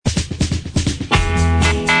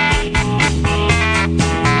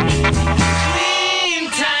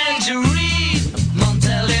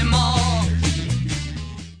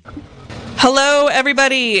Hello,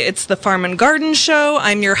 everybody. It's the Farm and Garden Show.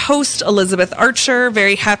 I'm your host, Elizabeth Archer.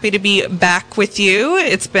 Very happy to be back with you.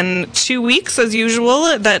 It's been 2 weeks, as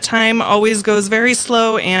usual. That time always goes very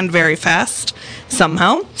slow and very fast,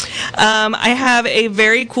 somehow. I have a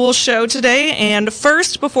very cool show today, and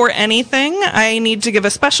first, before anything, I need to give a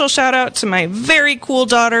special shout out to my very cool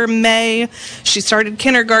daughter, May. She started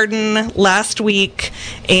kindergarten last week,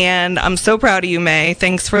 and I'm so proud of you, May.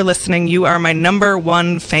 Thanks for listening. You are my number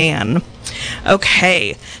one fan.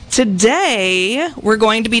 Okay, today we're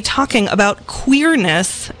going to be talking about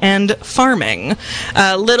queerness and farming.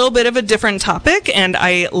 A little bit of a different topic, and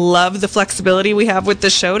I love the flexibility we have with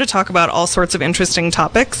this show to talk about all sorts of interesting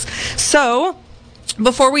topics. So,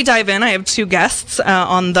 before we dive in, I have two guests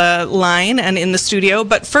on the line and in the studio.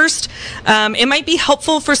 But first, it might be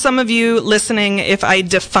helpful for some of you listening if I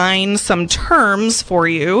define some terms for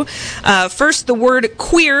you. First, the word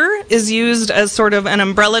queer is used as sort of an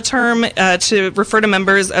umbrella term to refer to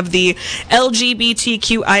members of the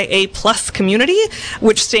LGBTQIA plus community,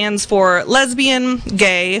 which stands for lesbian,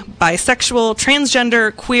 gay, bisexual,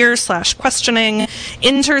 transgender, queer/questioning,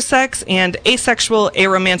 intersex, and asexual,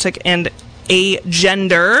 aromantic, and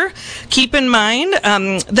agender. Keep in mind,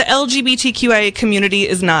 the LGBTQIA community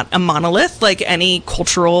is not a monolith like any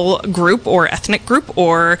cultural group or ethnic group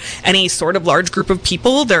or any sort of large group of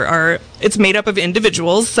people. It's made up of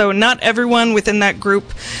individuals, so not everyone within that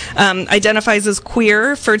group identifies as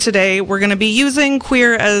queer. For today, we're going to be using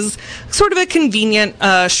queer as sort of a convenient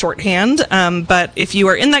shorthand, but if you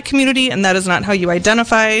are in that community and that is not how you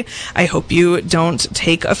identify, I hope you don't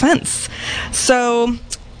take offense. So,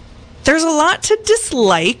 there's a lot to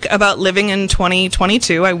dislike about living in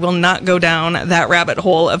 2022. I will not go down that rabbit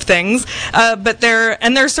hole of things. But there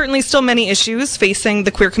are certainly still many issues facing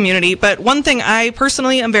the queer community. But one thing I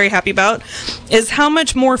personally am very happy about is how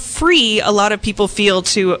much more free a lot of people feel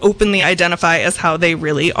to openly identify as how they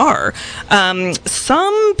really are.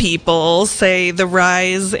 Some people say the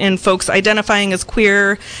rise in folks identifying as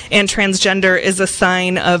queer and transgender is a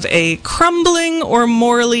sign of a crumbling or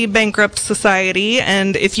morally bankrupt society.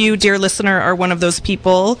 And if you, dear listener, are one of those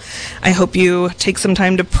people, I hope you take some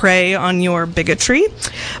time to pray on your bigotry.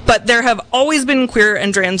 But there have always been queer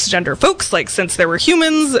and transgender folks, like since there were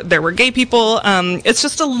humans, there were gay people. It's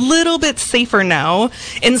just a little bit safer now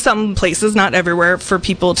in some places, not everywhere, for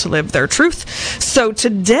people to live their truth. So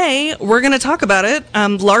today we're going to talk about it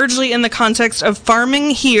largely in the context of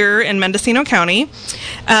farming here in Mendocino County.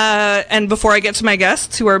 And before I get to my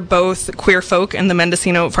guests, who are both queer folk in the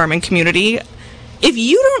Mendocino farming community, if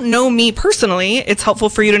you don't know me personally, it's helpful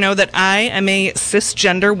for you to know that I am a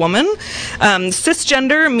cisgender woman.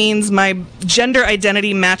 Cisgender means my gender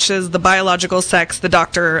identity matches the biological sex the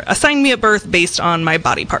doctor assigned me at birth based on my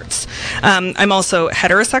body parts. I'm also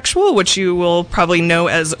heterosexual, which you will probably know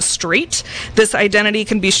as straight. This identity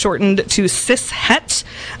can be shortened to cishet.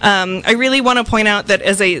 I really want to point out that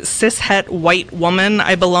as a cishet white woman,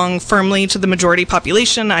 I belong firmly to the majority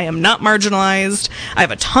population. I am not marginalized. I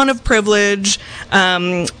have a ton of privilege.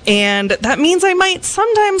 And that means I might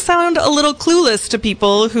sometimes sound a little clueless to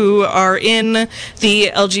people who are in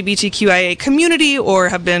the LGBTQIA community or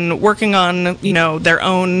have been working on, their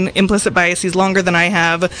own implicit biases longer than I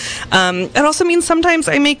have. It also means sometimes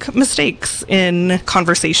I make mistakes in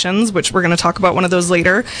conversations, which we're going to talk about one of those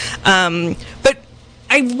later. But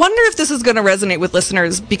I wonder if this is going to resonate with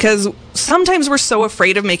listeners, because sometimes we're so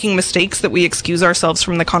afraid of making mistakes that we excuse ourselves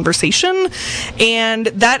from the conversation, and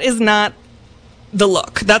that is not the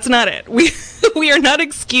look. That's not it. We are not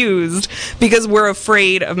excused because we're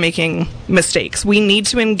afraid of making mistakes. We need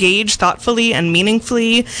to engage thoughtfully and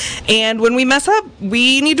meaningfully, and when we mess up,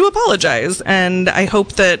 we need to apologize. And I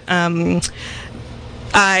hope that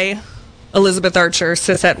I, Elizabeth Archer,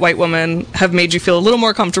 cishet white woman, have made you feel a little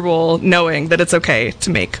more comfortable knowing that it's okay to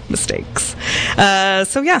make mistakes.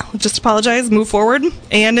 So yeah, just apologize, move forward,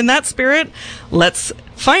 and in that spirit, let's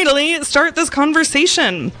finally start this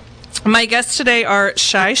conversation. My guests today are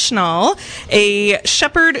Shai Schnall, a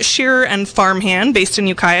shepherd, shearer, and farmhand based in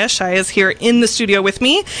Ukiah. Shai is here in the studio with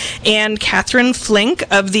me. And Catherine Flink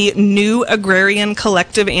of the New Agrarian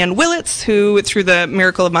Collective and Willits, who, through the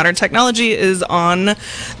miracle of modern technology, is on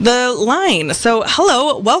the line. So,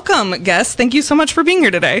 hello, welcome, guests. Thank you so much for being here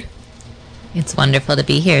today. It's wonderful to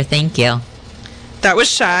be here. Thank you. That was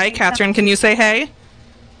Shai. Catherine, can you say hey?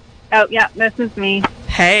 Oh, yeah, this is me.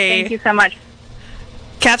 Hey. Thank you so much.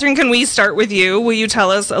 Catherine, can we start with you? Will you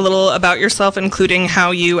tell us a little about yourself, including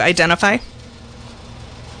how you identify?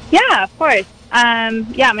 Yeah, of course.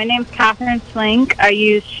 My name's Catherine Flink. I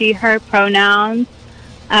use she, her pronouns.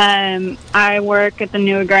 I work at the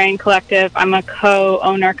New Agrarian Collective. I'm a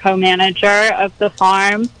co-owner, co-manager of the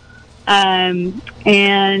farm. And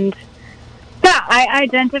yeah, I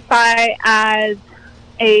identify as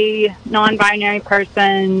a non-binary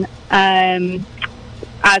person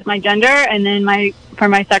as my gender, and then for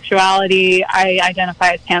my sexuality, I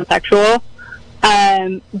identify as pansexual.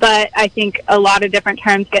 But I think a lot of different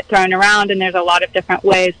terms get thrown around, and there's a lot of different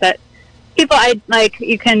ways that people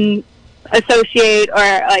you can associate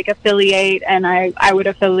or affiliate, and I would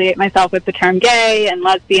affiliate myself with the term gay and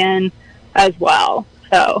lesbian as well.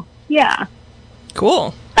 So yeah.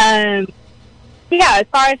 Cool. Yeah, as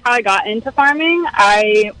far as how I got into farming,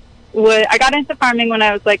 I got into farming when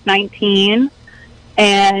I was 19,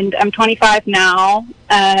 and I'm 25 now.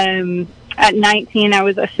 At 19, I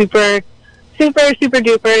was a super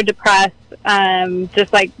duper depressed,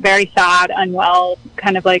 just very sad, unwell,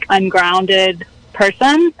 kind of ungrounded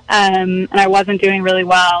person. And I wasn't doing really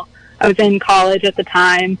well. I was in college at the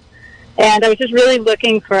time, and I was just really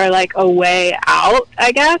looking for a way out,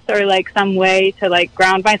 I guess, or some way to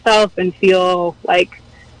ground myself and feel like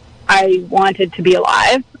I wanted to be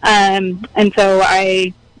alive. And so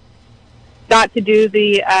I got to do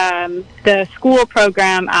the school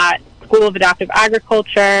program at School of Adaptive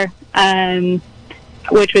Agriculture,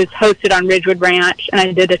 which was hosted on Ridgewood Ranch, and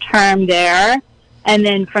I did a term there. And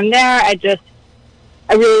then from there,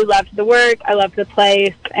 I really loved the work, I loved the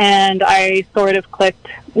place, and I sort of clicked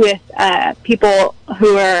with people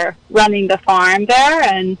who were running the farm there,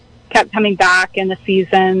 and kept coming back in the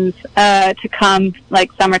seasons to come,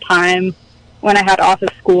 summertime when I had off of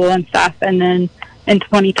school and stuff. And then in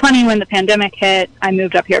 2020, when the pandemic hit, I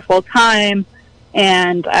moved up here full time,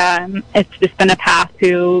 and it's just been a path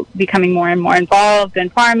to becoming more and more involved in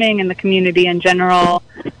farming and the community in general.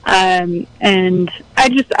 And I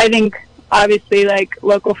think obviously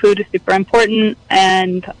local food is super important,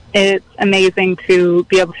 and it's amazing to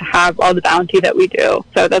be able to have all the bounty that we do.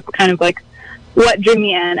 So that's kind of what drew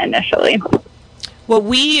me in initially. Well,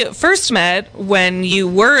 we first met when you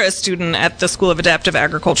were a student at the School of Adaptive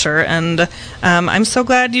Agriculture, and I'm so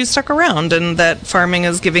glad you stuck around and that farming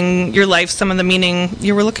is giving your life some of the meaning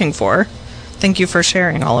you were looking for. Thank you for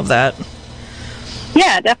sharing all of that.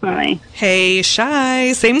 Yeah, definitely. Hey,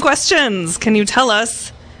 Shy, same questions. Can you tell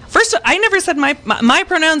us? First, I never said my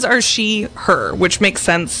pronouns are she, her, which makes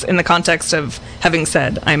sense in the context of having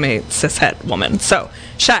said I'm a cishet woman. So,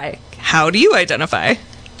 Shy, how do you identify?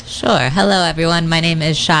 Sure. Hello, everyone. My name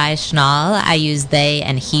is Shai Schnall. I use they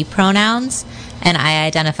and he pronouns, and I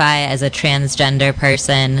identify as a transgender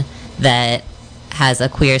person that has a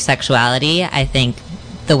queer sexuality. I think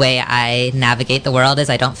the way I navigate the world is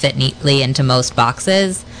I don't fit neatly into most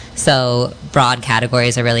boxes, so broad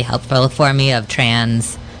categories are really helpful for me of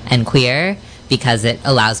trans and queer, because it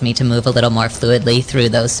allows me to move a little more fluidly through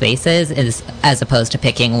those spaces as opposed to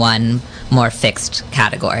picking one more fixed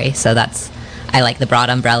category. So I like the broad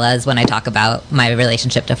umbrellas. When I talk about my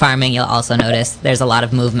relationship to farming, you'll also notice there's a lot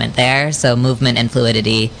of movement there. So movement and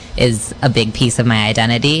fluidity is a big piece of my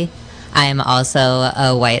identity. I'm also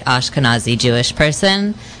a white Ashkenazi Jewish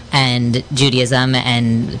person, and Judaism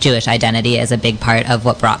and Jewish identity is a big part of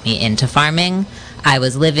what brought me into farming. I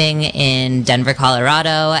was living in Denver,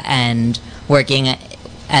 Colorado, and working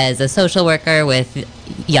as a social worker with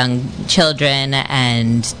young children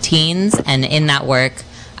and teens, and in that work,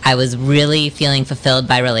 I was really feeling fulfilled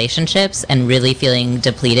by relationships and really feeling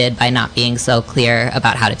depleted by not being so clear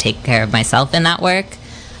about how to take care of myself in that work.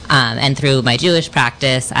 And through my Jewish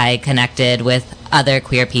practice, I connected with other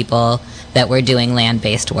queer people that were doing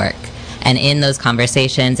land-based work. And in those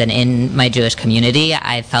conversations and in my Jewish community,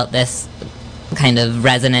 I felt this kind of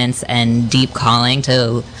resonance and deep calling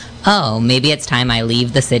to, oh, maybe it's time I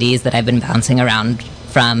leave the cities that I've been bouncing around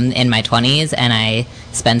from in my 20s, and I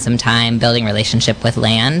spend some time building relationship with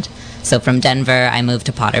land. So from Denver, I moved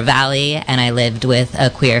to Potter Valley, and I lived with a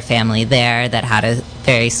queer family there that had a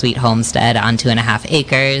very sweet homestead on 2.5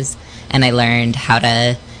 acres, and I learned how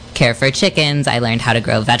to care for chickens. I learned how to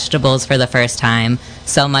grow vegetables for the first time.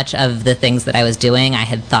 So much of the things that I was doing, I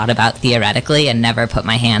had thought about theoretically and never put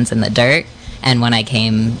my hands in the dirt. And when I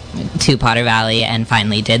came to Potter Valley and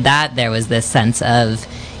finally did that, there was this sense of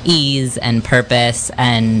ease and purpose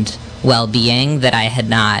and well-being that I had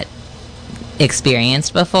not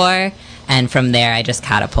experienced before. And from there, I just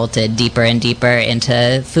catapulted deeper and deeper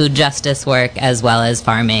into food justice work as well as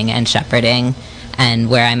farming and shepherding. And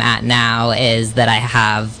where I'm at now is that I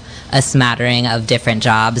have a smattering of different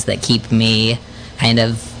jobs that keep me kind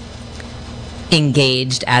of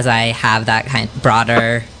engaged as I have that kind of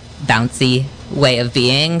broader, bouncy way of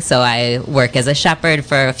being. So I work as a shepherd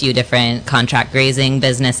for a few different contract grazing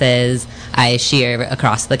businesses. I shear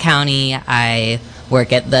across the county. I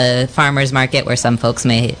work at the farmers market where some folks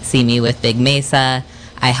may see me with Big Mesa.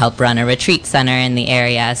 I help run a retreat center in the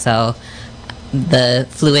area, so the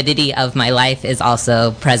fluidity of my life is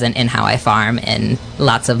also present in how I farm, in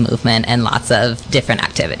lots of movement and lots of different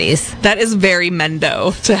activities. That is very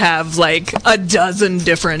Mendo to have like a dozen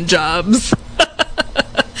different jobs.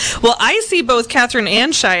 Well, I see both Catherine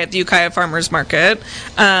and Shai at the Ukiah Farmers Market.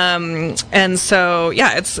 And so,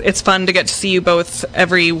 yeah, it's fun to get to see you both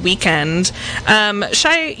every weekend.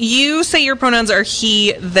 Shai, you say your pronouns are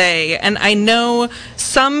he, they, and I know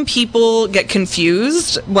some people get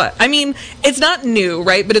confused. It's not new,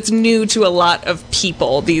 right? But it's new to a lot of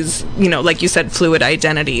people, these, like you said, fluid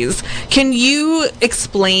identities. Can you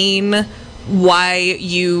explain why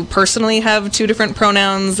you personally have two different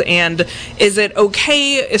pronouns, and is it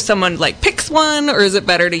okay if someone picks one, or is it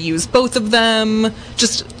better to use both of them?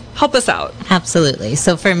 Just help us out. Absolutely.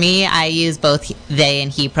 So for me, I use both they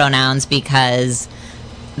and he pronouns because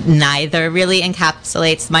neither really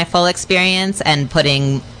encapsulates my full experience, and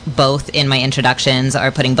putting both in my introductions or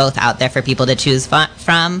putting both out there for people to choose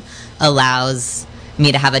from allows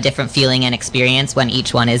me to have a different feeling and experience when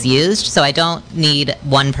each one is used. So I don't need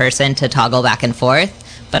one person to toggle back and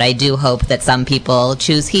forth, but I do hope that some people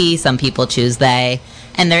choose he, some people choose they,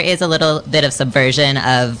 and there is a little bit of subversion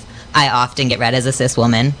of, I often get read as a cis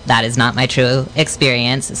woman. That is not my true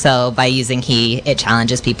experience. So by using he, it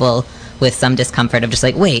challenges people with some discomfort of just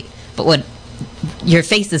wait, but what your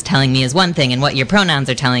face is telling me is one thing and what your pronouns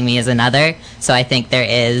are telling me is another. So I think there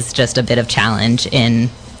is just a bit of challenge in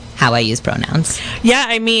how I use pronouns. Yeah,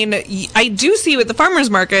 I do see you at the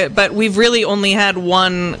farmer's market, but we've really only had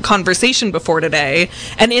one conversation before today.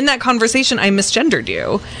 And in that conversation, I misgendered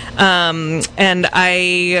you.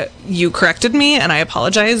 And you corrected me, and I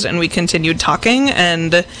apologized, and we continued talking.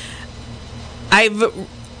 And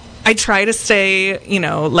I try to stay,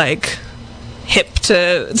 hip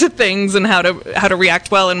to things and how to react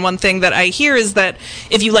well. And one thing that I hear is that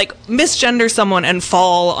if you misgender someone and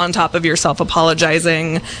fall on top of yourself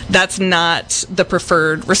apologizing, that's not the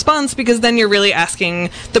preferred response, because then you're really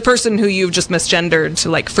asking the person who you've just misgendered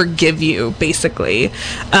to forgive you, basically.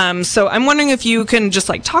 So I'm wondering if you can just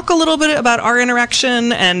talk a little bit about our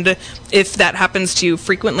interaction, and if that happens to you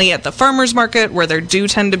frequently at the farmer's market, where there do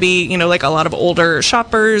tend to be, a lot of older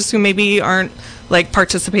shoppers who maybe aren't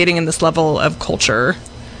participating in this level of culture.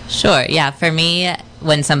 Sure. Yeah. For me,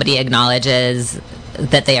 when somebody acknowledges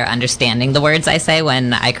that they are understanding the words I say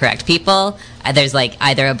when I correct people, there's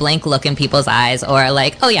either a blank look in people's eyes or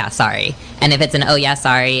oh yeah, sorry. And if it's an oh yeah,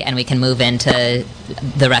 sorry, and we can move into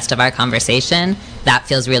the rest of our conversation, that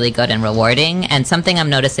feels really good and rewarding. And something I'm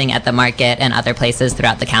noticing at the market and other places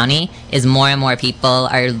throughout the county is more and more people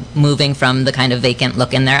are moving from the kind of vacant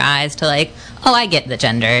look in their eyes to oh, I get that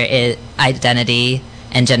gender identity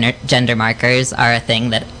and gender markers are a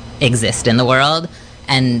thing that exist in the world.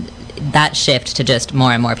 And that shift to just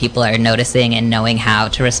more and more people are noticing and knowing how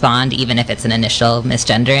to respond, even if it's an initial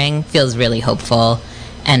misgendering, feels really hopeful.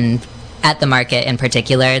 And at the market in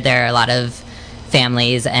particular, there are a lot of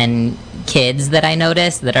families and kids that I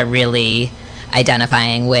notice that are really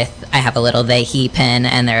identifying with, I have a little they, he pin,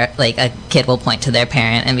 and they're a kid will point to their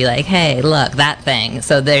parent and be hey, look, that thing.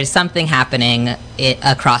 So there's something happening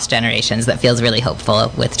across generations that feels really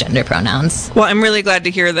hopeful with gender pronouns. Well, I'm really glad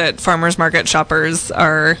to hear that farmers market shoppers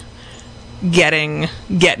are getting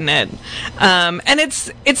it. And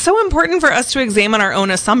it's so important for us to examine our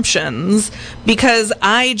own assumptions, because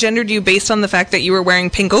I gendered you based on the fact that you were wearing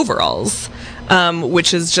pink overalls,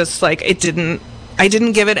 which is just I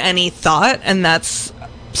didn't give it any thought, and that's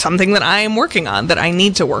something that I am working on, that I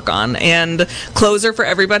need to work on. And clothes are for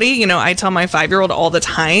everybody. I tell my 5-year-old all the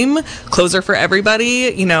time, clothes are for everybody.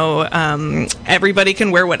 Everybody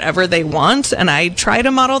can wear whatever they want, and I try to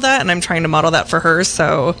model that, and I'm trying to model that for her.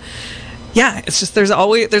 So yeah, it's just there's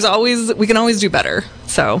always we can always do better.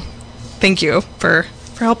 So thank you for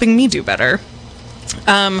helping me do better.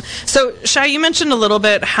 So Shai, you mentioned a little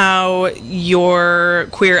bit how your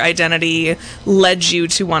queer identity led you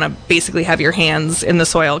to want to basically have your hands in the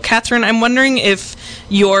soil. Catherine, I'm wondering if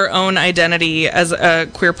your own identity as a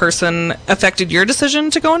queer person affected your decision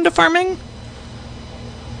to go into farming?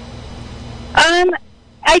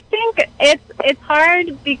 I think it's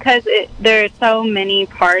hard because there are so many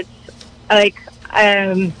parts that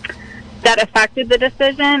affected the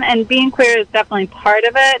decision, and being queer is definitely part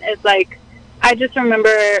of it. It's I just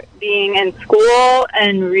remember being in school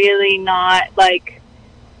and really not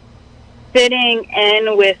fitting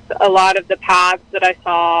in with a lot of the paths that I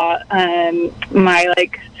saw my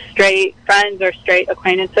straight friends or straight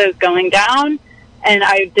acquaintances going down, and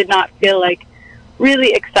I did not feel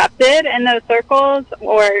really accepted in those circles,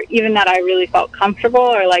 or even that I really felt comfortable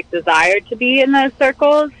or like desired to be in those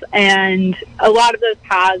circles. And a lot of those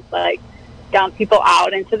paths like down people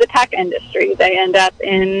out into the tech industry. They end up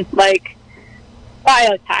in like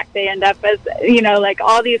biotech. They end up as, you know, like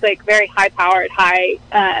all these like very high powered, high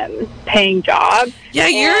paying jobs. Yeah,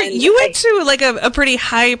 you went to like a pretty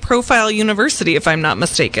high profile university, if I'm not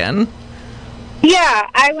mistaken. Yeah,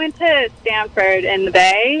 I went to Stanford in the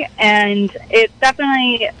Bay, and it's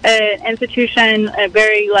definitely an institution,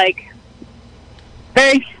 very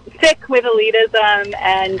thick with elitism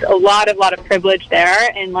and a lot of privilege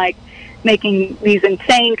there, and like making these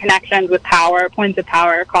insane connections with power, points of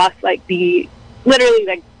power across like literally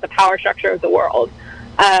like the power structure of the world.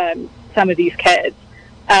 Some of these kids,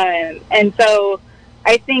 and so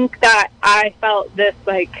I think that I felt this.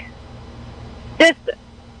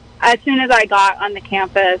 As soon as I got on the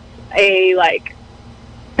campus,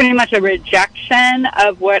 pretty much a rejection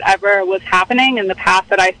of whatever was happening in the path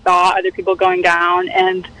that I saw other people going down,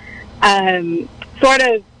 and sort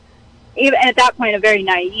of, even at that point, a very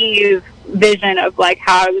naive vision of like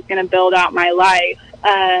how I was going to build out my life.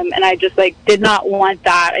 And I just like did not want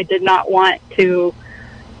that. I did not want to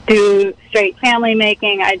do straight family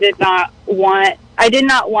making. I did not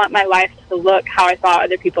want my life to look how I saw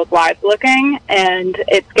other people's lives looking, and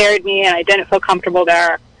it scared me, and I didn't feel comfortable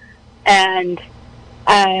there. And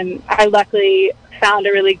I luckily found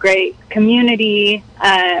a really great community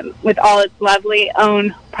with all its lovely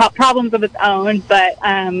own problems of its own, but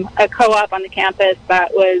a co-op on the campus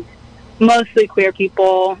that was mostly queer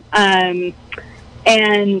people. And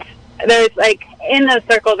there's like, in those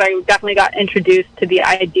circles, I definitely got introduced to the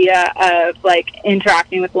idea of like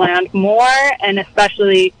interacting with land more, and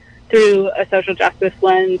especially through a social justice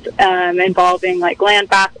lens, involving like land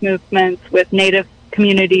back movements with Native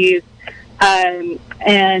communities,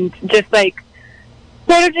 and just like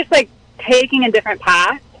sort of just like taking a different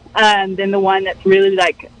path than the one that's really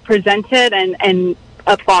like presented and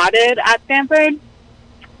applauded at Stanford.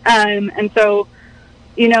 And so,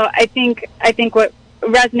 you know, I think what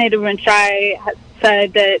resonated when Shai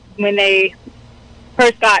said that when they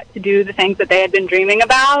first got to do the things that they had been dreaming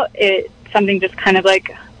about, something just kind of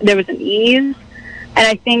like, there was an ease. And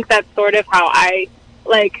I think that's sort of how I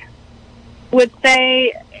like would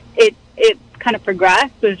say it kind of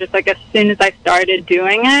progressed, was just like as soon as I started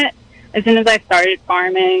doing it, as soon as I started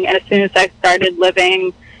farming, and as soon as I started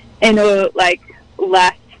living in a like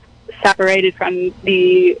less separated from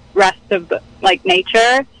the rest of like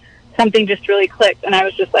nature, something just really clicked, and I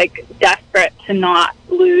was just like desperate to not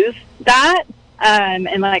lose that,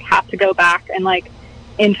 and like have to go back and like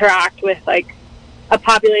interact with like a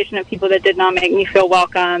population of people that did not make me feel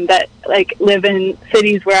welcome, that like live in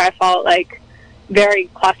cities where I felt like very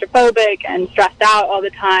claustrophobic and stressed out all the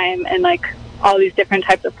time, and like all these different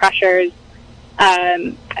types of pressures.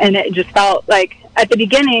 And it just felt like at the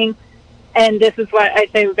beginning, and this is what I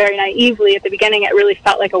say very naively, at the beginning it really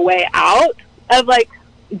felt like a way out of like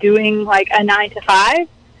doing like a 9 to 5.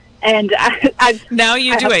 And now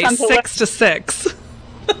you do a 6 to 6.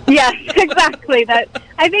 Yes, exactly. That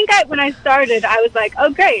I think when I started, I was like,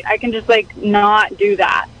 oh great, I can just like not do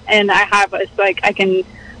that, and it's like I can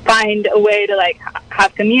find a way to like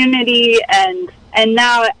have community, and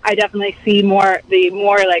now I definitely see the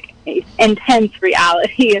more like intense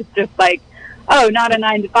reality is just like, oh, not a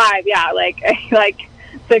 9 to 5, yeah, like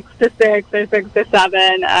 6 to 6 or 6 to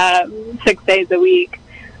 7, 6 days a week.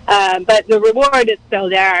 But the reward is still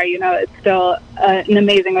there. You know, it's still an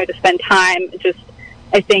amazing way to spend time. Just,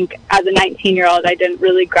 I think as a 19-year-old, I didn't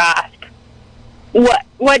really grasp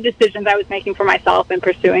what decisions I was making for myself in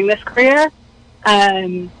pursuing this career.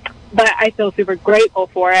 But I feel super grateful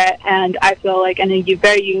for it, and I feel like in a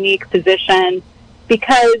very unique position,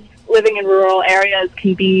 because living in rural areas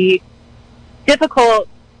can be difficult.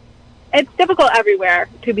 It's difficult everywhere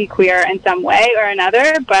to be queer in some way or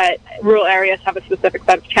another, but rural areas have a specific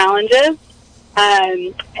set of challenges.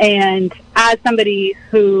 And as somebody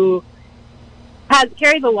who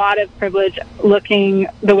carries a lot of privilege looking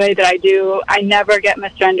the way that I do, I never get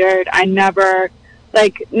misgendered. I never,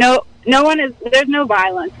 like, there's no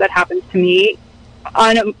violence that happens to me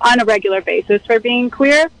on a regular basis for being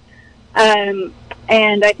queer. And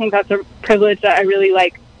I think that's a privilege that I really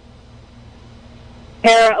like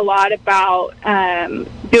care a lot about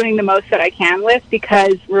doing the most that I can with,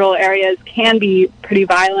 because rural areas can be pretty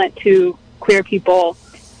violent to queer people,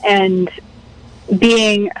 and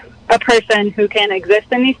being a person who can exist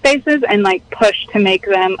in these spaces and like push to make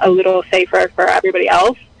them a little safer for everybody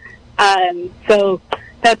else. So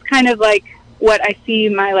that's kind of like what I see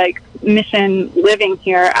my like mission living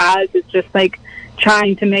here as, is just like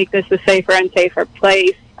trying to make this a safer and safer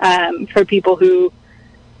place for people who,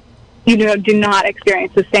 do not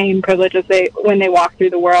experience the same privileges when they walk through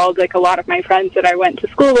the world. Like a lot of my friends that I went to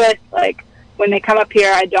school with, like when they come up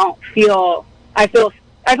here, I feel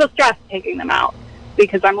stressed taking them out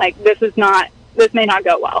because I'm like, this may not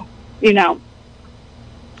go well,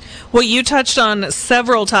 Well, you touched on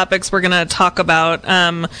several topics we're going to talk about.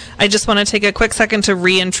 I just want to take a quick second to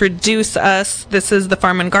reintroduce us. This is the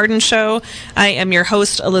Farm and Garden Show. I am your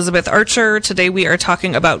host, Elizabeth Archer. Today we are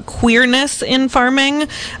talking about queerness in farming.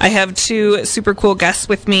 I have two super cool guests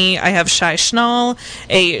with me. I have Shai Schnall,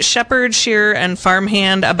 a shepherd, shearer, and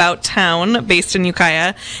farmhand about town based in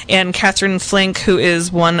Ukiah, and Catherine Flink, who is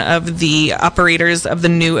one of the operators of the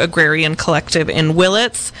New Agrarian Collective in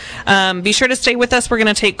Willits. Be sure to stay with us. We're going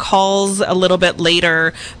to take calls a little bit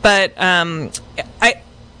later, but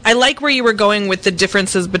I like where you were going with the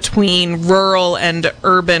differences between rural and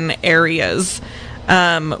urban areas.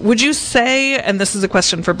 Would you say, and this is a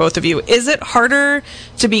question for both of you, is it harder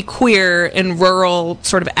to be queer in rural,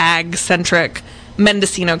 sort of ag-centric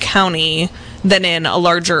Mendocino County than in a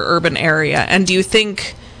larger urban area? And do you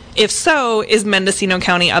think, if so, is Mendocino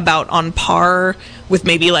County about on par with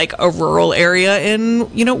maybe like a rural area in,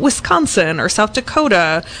 Wisconsin or South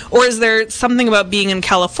Dakota? Or is there something about being in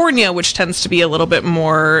California, which tends to be a little bit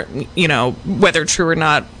more, whether true or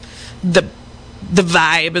not, the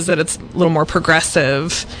vibe is that it's a little more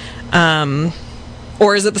progressive?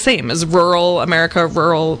 Or is it the same? Is rural America?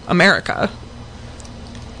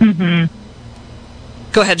 Mm-hmm.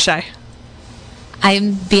 Go ahead, Shai.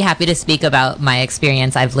 I'd be happy to speak about my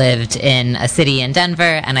experience. I've lived in a city in Denver,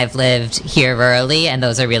 and I've lived here rurally, and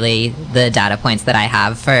those are really the data points that I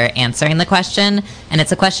have for answering the question. And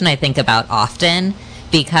it's a question I think about often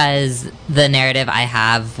because the narrative I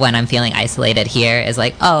have when I'm feeling isolated here is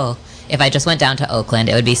like, oh, if I just went down to Oakland,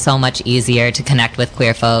 it would be so much easier to connect with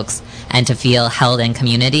queer folks and to feel held in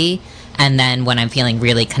community. And then when I'm feeling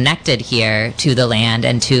really connected here to the land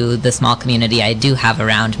and to the small community I do have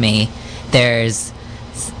around me, there's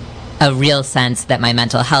a real sense that my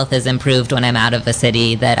mental health is improved when I'm out of the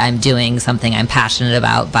city, that I'm doing something I'm passionate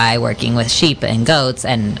about by working with sheep and goats,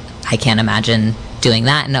 and I can't imagine doing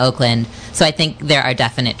that in Oakland. So I think there are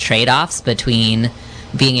definite trade-offs between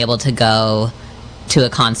being able to go to a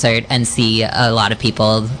concert and see a lot of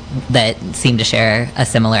people that seem to share a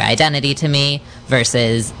similar identity to me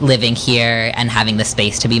versus living here and having the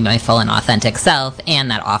space to be my full and authentic self. And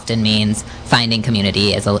that often means finding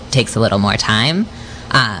community takes a little more time.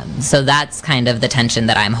 So that's kind of the tension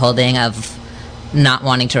that I'm holding of not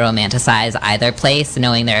wanting to romanticize either place,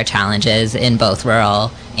 knowing there are challenges in both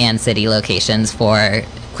rural and city locations for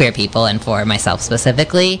queer people and for myself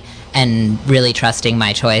specifically, and really trusting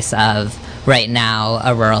my choice of right now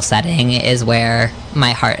a rural setting is where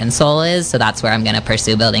my heart and soul is, so that's where I'm going to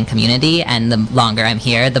pursue building community. And the longer I'm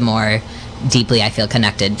here, the more deeply I feel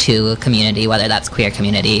connected to a community, whether that's queer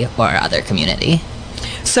community or other community.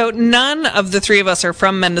 So none of the three of us are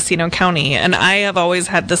from Mendocino County, and I have always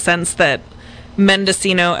had the sense that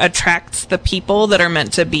Mendocino attracts the people that are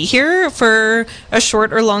meant to be here for a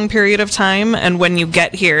short or long period of time. And when you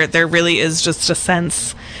get here, there really is just a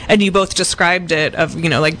sense, and you both described it, of,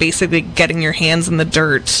 like basically getting your hands in the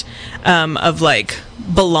dirt, of like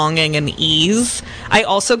belonging and ease. I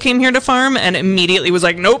also came here to farm and immediately was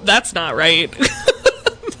like, nope, that's not right.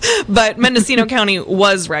 But Mendocino County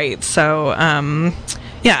was right. So,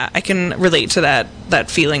 yeah, I can relate to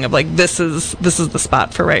that feeling of like, this is the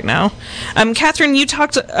spot for right now. Catherine, you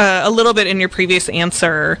talked a little bit in your previous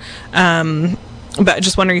answer, but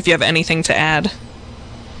just wondering if you have anything to add.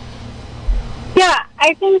 Yeah,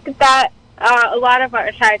 I think that a lot of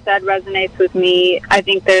what Shai said resonates with me. I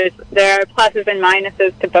think there are pluses and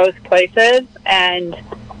minuses to both places, and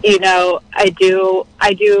I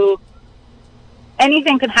do.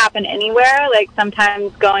 Anything can happen anywhere. Like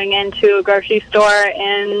sometimes going into a grocery store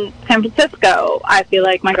in San Francisco, I feel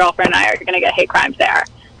like my girlfriend and I are going to get hate crimes there.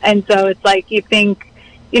 And so it's like you think,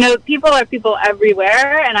 people are people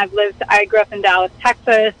everywhere. And I grew up in Dallas,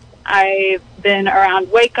 Texas. I've been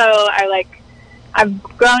around Waco. I've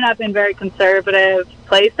grown up in very conservative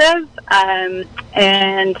places. And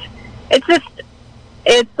it's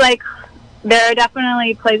like there are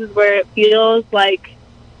definitely places where it feels like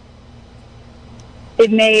it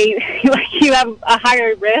may, like you have a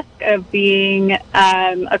higher risk of being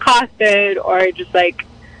accosted or just like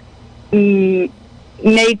made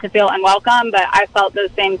to feel unwelcome. But I felt those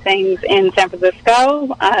same things in San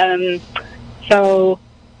Francisco. So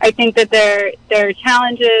I think that there are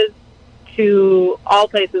challenges to all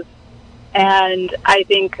places, and I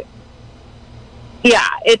think, yeah,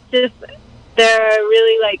 it's just there are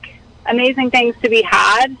really like amazing things to be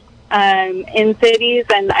had in cities.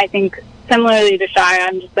 And I think similarly to Shy,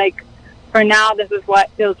 I'm just like, for now, this is what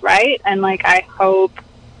feels right. And like, I hope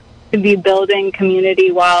to be building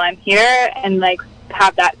community while I'm here and like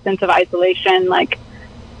have that sense of isolation, like,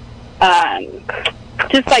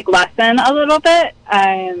 just like lessen a little bit.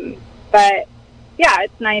 But yeah,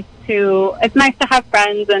 it's nice to have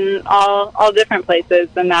friends in all different places,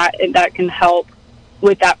 and that can help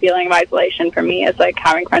with that feeling of isolation for me, is like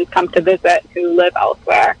having friends come to visit who live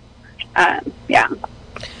elsewhere. Yeah.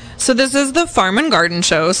 So this is the Farm and Garden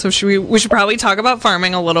Show, so we should probably talk about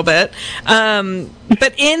farming a little bit.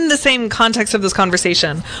 But in the same context of this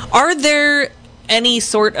conversation, are there any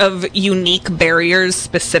sort of unique barriers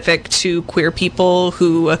specific to queer people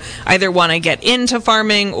who either want to get into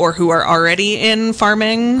farming or who are already in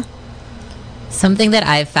farming? Something that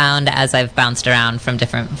I've found as I've bounced around from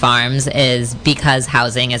different farms is because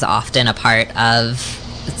housing is often a part of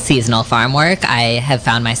seasonal farm work, I have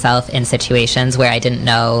found myself in situations where I didn't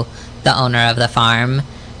know the owner of the farm,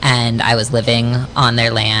 and I was living on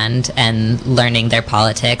their land and learning their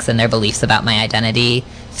politics and their beliefs about my identity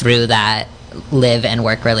through that live and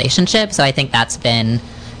work relationship. So I think that's been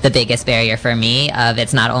the biggest barrier for me. Of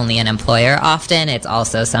it's not only an employer often, it's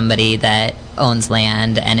also somebody that owns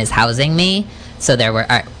land and is housing me. So there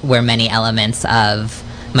were many elements of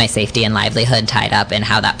my safety and livelihood tied up in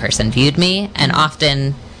how that person viewed me. And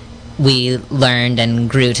often we learned and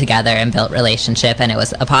grew together and built relationship, and it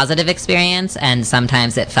was a positive experience. And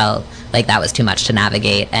sometimes it felt like that was too much to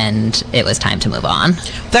navigate and it was time to move on.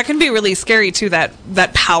 That can be really scary too,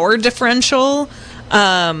 that power differential.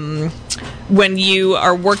 When you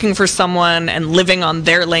are working for someone and living on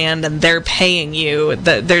their land and they're paying you,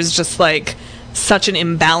 that there's just like such an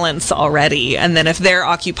imbalance already. And then if they're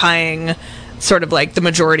occupying sort of like the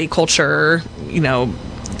majority culture, you know,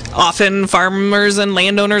 often farmers and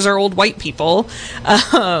landowners are old white people.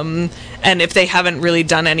 And if they haven't really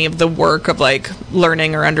done any of the work of like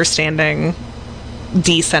learning or understanding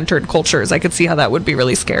decentered cultures, I could see how that would be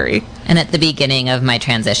really scary. And at the beginning of my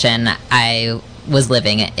transition, I was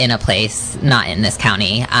living in a place, not in this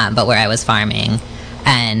county, but where I was farming.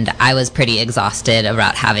 And I was pretty exhausted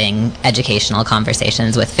about having educational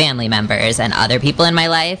conversations with family members and other people in my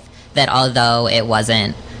life, that although it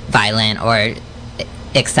wasn't violent or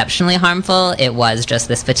exceptionally harmful, it was just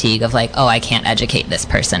this fatigue of like, oh, I can't educate this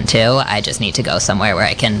person too. I just need to go somewhere where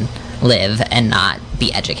I can live and not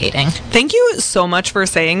be educating. Thank you so much for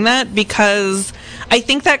saying that, because I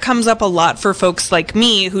think that comes up a lot for folks like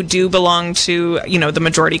me who do belong to, you know, the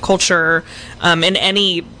majority culture in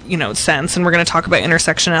any, you know, sense. And we're going to talk about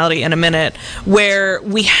intersectionality in a minute, where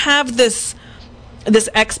we have this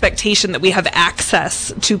expectation that we have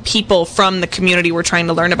access to people from the community we're trying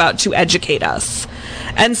to learn about to educate us.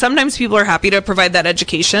 And sometimes people are happy to provide that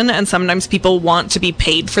education, and sometimes people want to be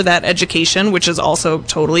paid for that education, which is also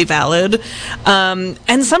totally valid.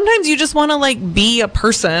 And sometimes you just want to like be a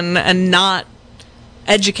person and not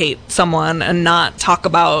educate someone and not talk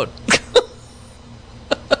about,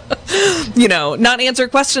 you know, not answer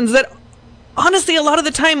questions that honestly, a lot of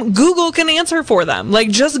the time, Google can answer for them. Like,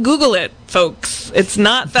 just Google it, folks. It's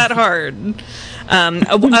not that hard.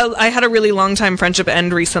 I had a really long-time friendship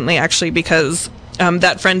end recently, actually, because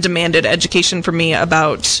that friend demanded education from me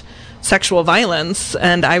about sexual violence,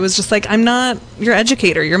 and I was just like, I'm not your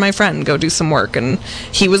educator. You're my friend. Go do some work. And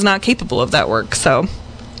he was not capable of that work. So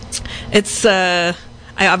it's...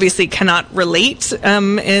 I obviously cannot relate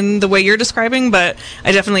in the way you're describing, but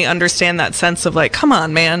I definitely understand that sense of like, come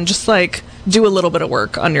on, man, just like do a little bit of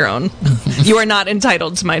work on your own. You are not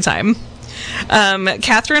entitled to my time.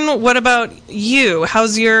 Catherine, what about you?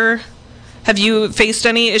 Have you faced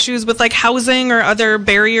any issues with like housing or other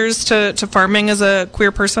barriers to farming as a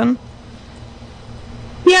queer person?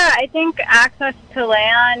 Yeah, I think access to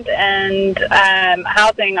land and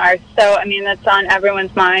housing are that's on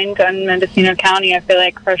everyone's mind in Mendocino County, I feel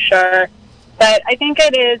like, for sure. But I think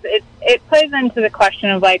it plays into the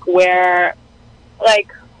question of like where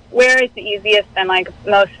is the easiest and like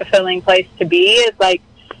most fulfilling place to be is like,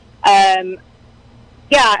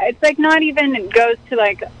 it's like not even, it goes to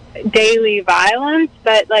like daily violence,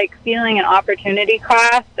 but like feeling an opportunity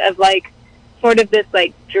cost of like, sort of this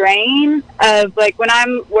like drain of like when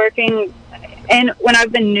I'm working and when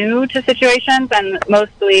I've been new to situations, and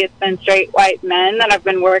mostly it's been straight white men that I've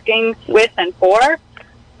been working with and for,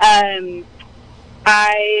 I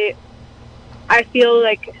feel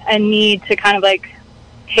like a need to kind of like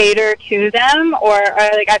cater to them, or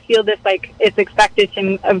like I feel this like it's expected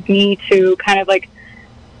of me to kind of like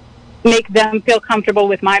make them feel comfortable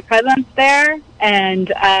with my presence there,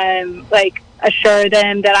 and assure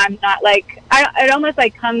them that I'm not like, it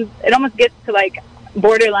almost gets to like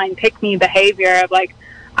borderline pick me behavior of like,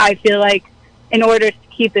 I feel like in order to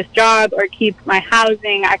keep this job or keep my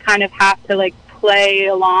housing, I kind of have to like play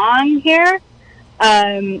along here.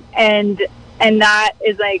 And that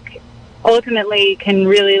is like ultimately can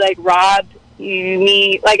really like rob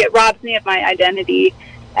me, like it robs me of my identity.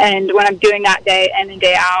 And when I'm doing that day in and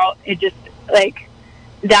day out, it just like,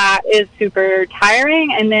 that is super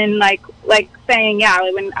tiring. And then like saying, yeah,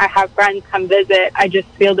 like when I have friends come visit, I just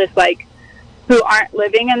feel this like, who aren't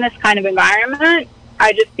living in this kind of environment,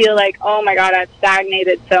 I just feel like, oh my God, I've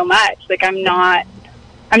stagnated so much. Like I'm not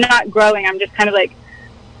growing. I'm just kind of like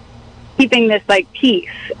keeping this like peace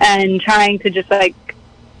and trying to just like,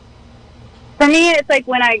 for me, it's like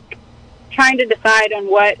when I trying to decide on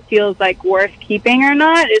what feels like worth keeping or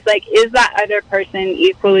not is like, is that other person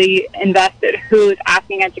equally invested who's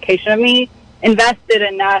asking education of me, invested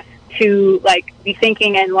enough to like be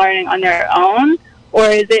thinking and learning on their own? Or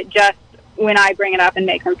is it just when I bring it up and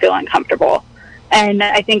make them feel uncomfortable? And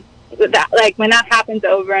I think that like when that happens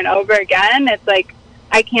over and over again, it's like,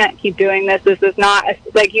 I can't keep doing this. This is not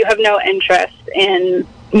like, you have no interest in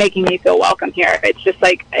making me feel welcome here. It's just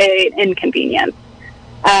like an inconvenience.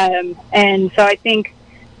 And so I think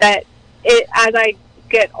that as I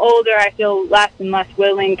get older, I feel less and less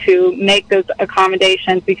willing to make those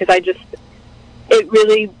accommodations because it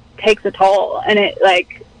really takes a toll, and it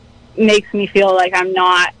like makes me feel like I'm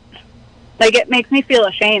not, like it makes me feel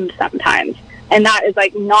ashamed sometimes. And that is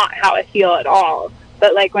like not how I feel at all.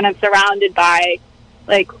 But like when I'm surrounded by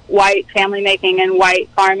like white family making and white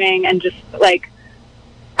farming and just like,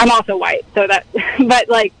 I'm also white, so that, but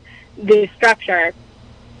like the structure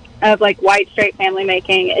of like white straight family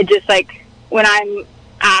making, it just like when I'm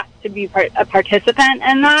asked to be a participant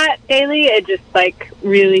in that daily, it just like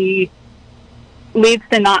really leads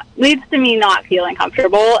to me not feeling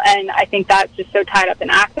comfortable. And I think that's just so tied up in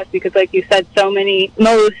access because like you said,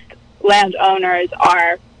 most landowners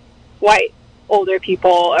are white older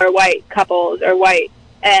people or white couples or white,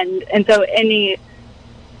 and so any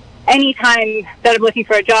time that I'm looking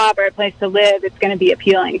for a job or a place to live, it's going to be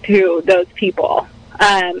appealing to those people.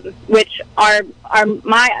 Which are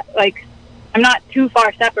my, like, I'm not too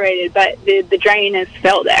far separated, but the drain is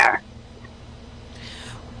still there.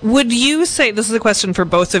 Would you say, this is a question for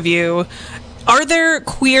both of you, are there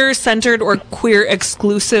queer-centered or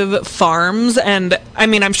queer-exclusive farms? And, I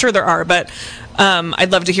mean, I'm sure there are, but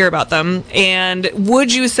I'd love to hear about them. And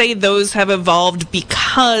would you say those have evolved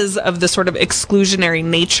because of the sort of exclusionary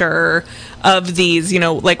nature of these,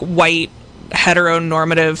 like white,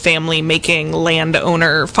 heteronormative family making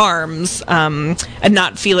landowner farms and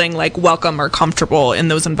not feeling like welcome or comfortable in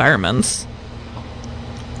those environments?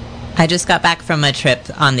 I just got back from a trip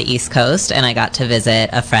on the East Coast, and I got to visit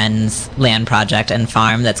a friend's land project and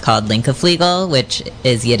farm that's called Linkaflegal, which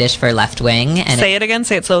is Yiddish for left wing. And say it again.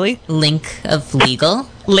 Say it slowly. Linkaflegal.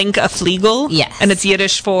 Linkaflegal? Yes. And it's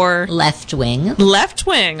Yiddish for? Left wing. Left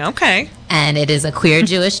wing. Okay. And it is a queer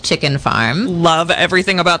Jewish chicken farm. Love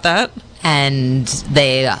everything about that. And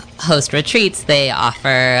they host retreats. They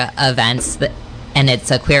offer events, and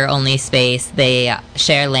it's a queer-only space. They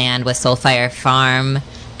share land with Soulfire Farm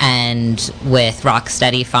and with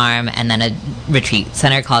Rocksteady Farm, and then a retreat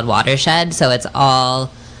center called Watershed. So it's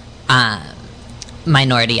all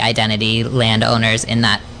minority identity landowners in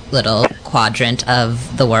that little quadrant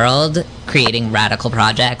of the world, creating radical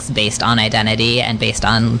projects based on identity and based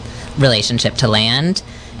on relationship to land.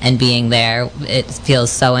 And being there, it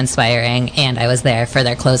feels so inspiring. And I was there for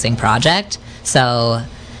their closing project. So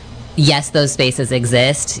yes, those spaces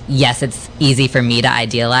exist. Yes, it's easy for me to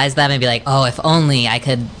idealize them and be like, oh, if only I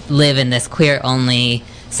could live in this queer-only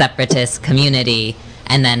separatist community.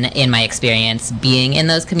 And then in my experience being in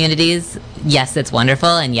those communities, yes, it's wonderful.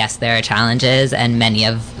 And yes, there are challenges. And many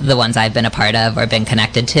of the ones I've been a part of or been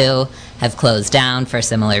connected to have closed down for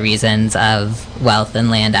similar reasons of wealth and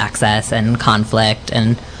land access and conflict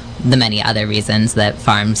and the many other reasons that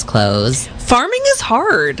farms close. Farming is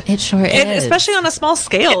hard. It sure is. Especially on a small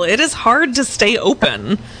scale. It is hard to stay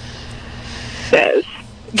open. Yes.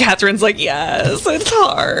 Catherine's like, yes, it's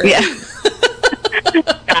hard. Yeah.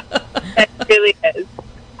 It really is.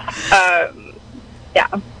 Yeah.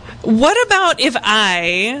 What about if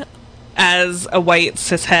I, as a white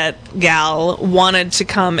cishet gal, wanted to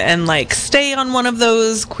come and like stay on one of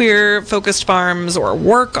those queer focused farms or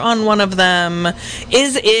work on one of them?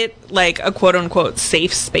 Is it like a quote unquote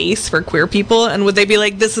safe space for queer people? And would they be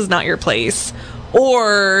like, this is not your place?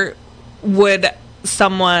 Or would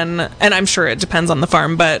someone, and I'm sure it depends on the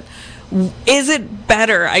farm, but is it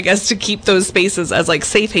better, I guess, to keep those spaces as like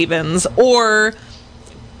safe havens? Or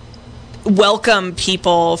welcome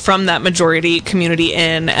people from that majority community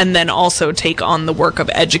in, and then also take on the work of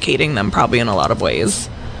educating them probably in a lot of ways.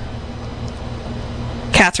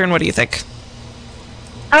 Catherine, what do you think?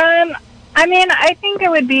 I mean, I think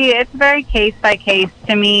it's very case by case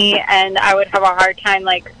to me, and I would have a hard time,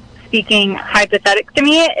 like, speaking hypothetic to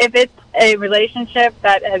me. If it's a relationship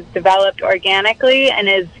that has developed organically and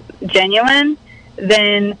is genuine,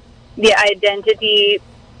 then the identity,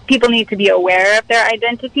 people need to be aware of their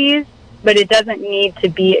identities, but it doesn't need to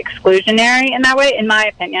be exclusionary in that way, in my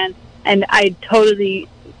opinion. And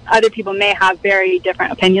other people may have very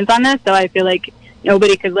different opinions on this, so I feel like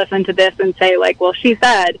nobody could listen to this and say, like, well, she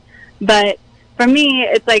said. But for me,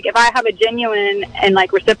 it's like, if I have a genuine and,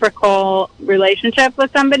 like, reciprocal relationship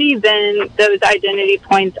with somebody, then those identity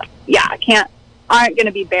points, aren't going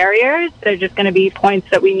to be barriers. They're just going to be points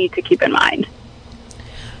that we need to keep in mind.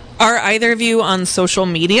 Are either of you on social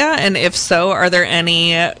media? And if so, are there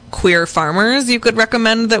any queer farmers you could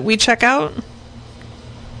recommend that we check out?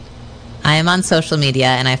 I am on social media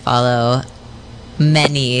and I follow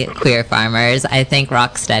many queer farmers. I think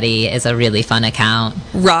Rocksteady is a really fun account.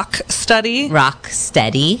 Rocksteady?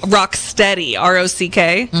 Rocksteady. Rocksteady,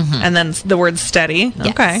 R-O-C-K, and then the word steady. Yes.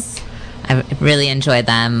 Okay. I really enjoyed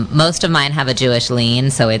them. Most of mine have a Jewish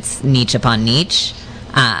lean, so it's niche upon niche.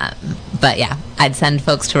 But yeah, I'd send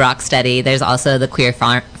folks to Rocksteady. There's also the Queer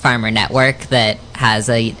Farmer Network that has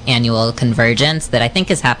an annual convergence that I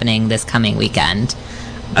think is happening this coming weekend.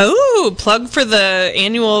 Oh, plug for the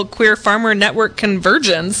annual Queer Farmer Network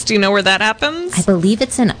Convergence. Do you know where that happens? I believe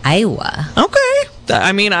it's in Iowa. Okay.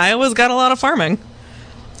 I mean, Iowa's got a lot of farming.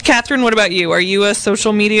 Catherine, what about you? Are you a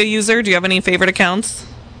social media user? Do you have any favorite accounts?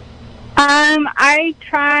 I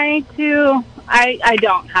try to... I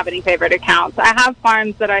don't have any favorite accounts. I have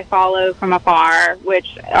farms that I follow from afar,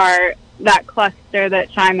 which are that cluster that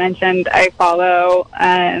Shai mentioned. I follow,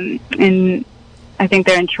 I think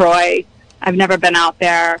they're in Troy. I've never been out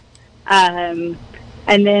there. And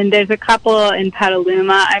then there's a couple in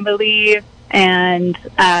Petaluma, I believe. And,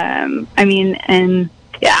 and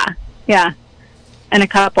a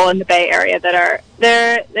couple in the Bay Area that are,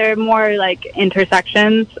 they're more like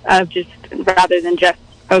intersections of just, rather than just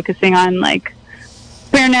focusing on like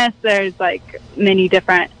queerness. There's like many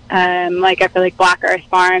different, like I feel like Black Earth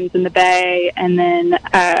Farms in the Bay, and then,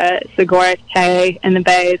 Seguris K in the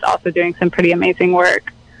Bay is also doing some pretty amazing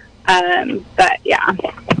work. But yeah.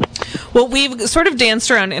 Well, we've sort of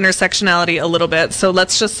danced around intersectionality a little bit, so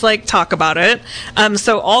let's just like talk about it.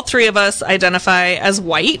 So all three of us identify as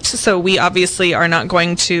white, so we obviously are not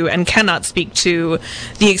going to and cannot speak to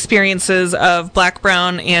the experiences of Black,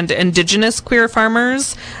 Brown, and Indigenous queer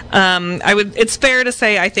farmers. It's fair to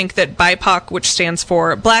say, I think, that BIPOC, which stands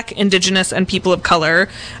for Black, Indigenous, and People of Color,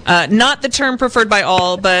 not the term preferred by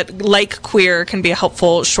all, but like queer can be a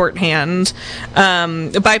helpful shorthand.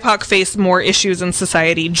 BIPOC face more issues in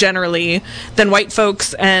society generally than white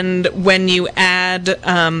folks, and when you add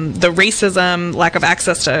the racism, lack of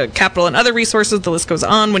access to capital and other resources, the list goes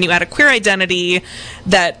on. When you add a queer identity,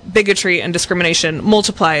 that bigotry and discrimination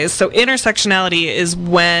multiplies. So intersectionality is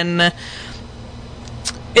when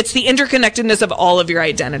it's the interconnectedness of all of your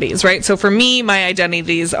identities, right? So for me, my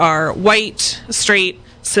identities are white, straight,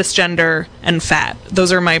 cisgender, and fat.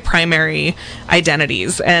 Those are my primary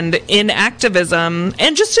identities. And in activism,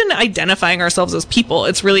 and just in identifying ourselves as people,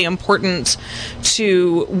 it's really important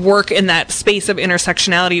to work in that space of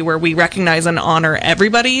intersectionality where we recognize and honor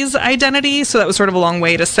everybody's identity. So that was sort of a long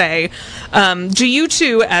way to say, do you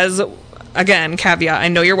two, as again, caveat, I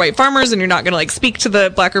know you're white farmers and you're not going to like speak to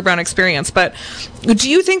the Black or Brown experience, but do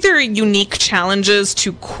you think there are unique challenges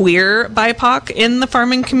to queer BIPOC in the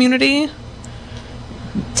farming community?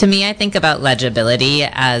 To me, I think about legibility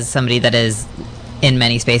as somebody that is in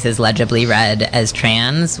many spaces legibly read as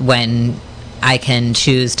trans. When I can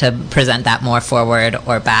choose to present that more forward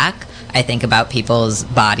or back, I think about people's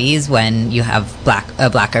bodies. When you have a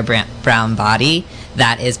black or brown body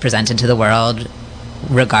that is presented to the world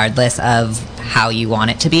regardless of how you want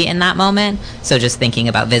it to be in that moment. So just thinking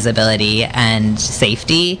about visibility and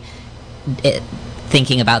safety,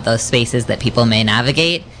 thinking about those spaces that people may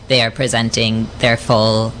navigate, they are presenting their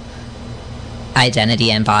full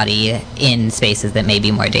identity and body in spaces that may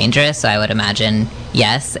be more dangerous. So I would imagine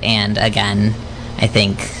yes. And again,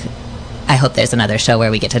 I hope there's another show where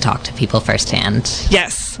we get to talk to people firsthand.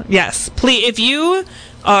 Yes. Please, if you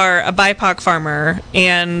are a BIPOC farmer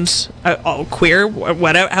and queer,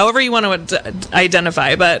 whatever, however you want to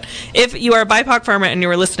identify, but if you are a BIPOC farmer and you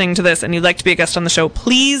are listening to this and you'd like to be a guest on the show,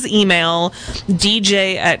 please email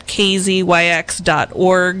dj@kzyx.org.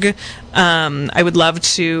 I would love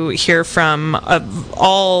to hear from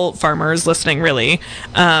all farmers listening, really.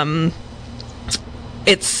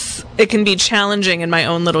 it can be challenging in my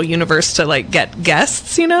own little universe to like get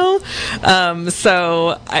guests,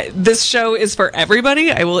 this show is for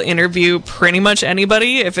everybody. I will interview pretty much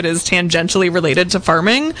anybody if it is tangentially related to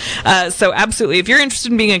farming. So absolutely, if you're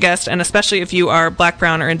interested in being a guest, and especially if you are Black,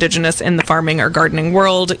 Brown, or Indigenous in the farming or gardening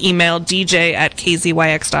world, email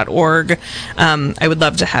dj@kzyx.org. I would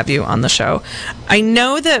love to have you on the show. I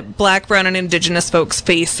know that Black, Brown, and Indigenous folks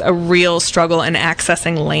face a real struggle in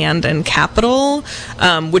accessing land and capital,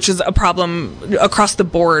 which is a problem across the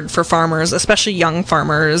board for farmers, especially young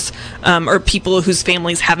farmers, or people whose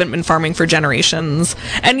families haven't been farming for generations.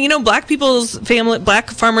 And, Black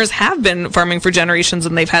farmers have been farming for generations,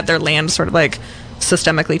 and they've had their land sort of like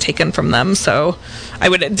systemically taken from them. So I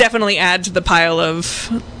would definitely add to the pile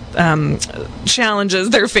of challenges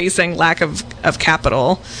they're facing, lack of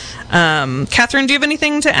capital. Catherine, do you have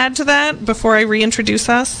anything to add to that before I reintroduce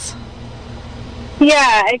us?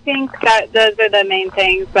 Yeah, I think that those are the main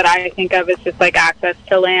things that I think of as just like access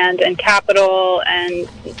to land and capital and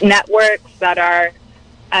networks that are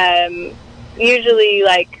usually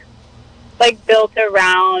like built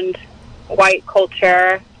around white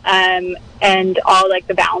culture, and all like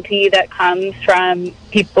the bounty that comes from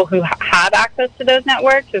people who have access to those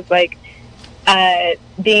networks is like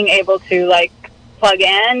being able to like plug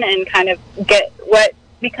in and kind of get what.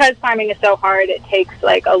 Because farming is so hard, it takes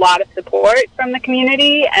like a lot of support from the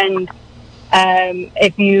community. And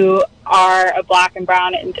if you are a Black and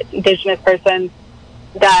Brown and Indigenous person,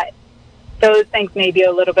 that those things may be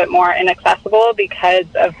a little bit more inaccessible because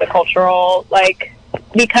of the cultural, it's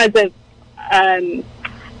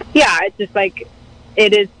just like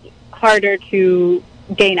it is harder to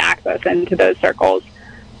gain access into those circles.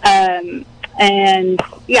 Those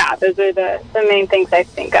are the main things I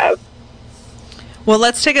think of. Well,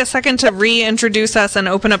 let's take a second to reintroduce us and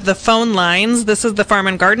open up the phone lines. This is the Farm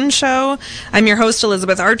and Garden Show. I'm your host,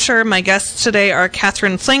 Elizabeth Archer. My guests today are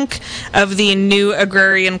Catherine Flink of the New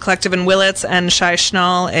Agrarian Collective in Willits and Shai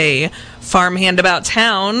Schnall, a farmhand about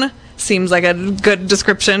town. Seems like a good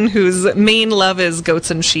description, whose main love is goats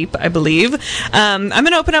and sheep, I believe. I'm going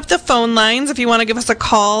to open up the phone lines. If you want to give us a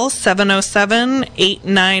call,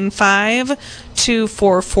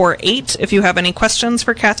 707-895-2448 if you have any questions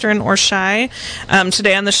for Catherine or Shai.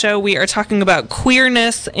 Today on the show, we are talking about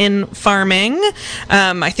queerness in farming.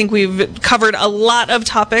 I think we've covered a lot of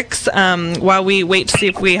topics while we wait to see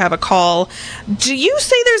if we have a call. Do you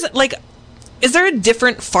say there's, is there a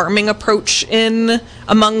different farming approach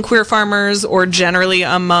among queer farmers or generally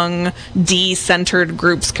among D-centered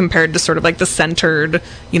groups compared to sort of like the centered,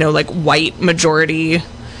 white majority?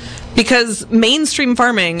 Because mainstream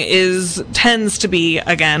farming tends to be,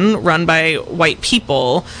 again, run by white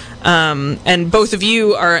people. And both of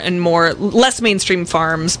you are in less mainstream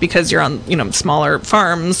farms because you're on, smaller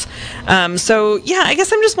farms. I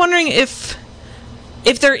guess I'm just wondering if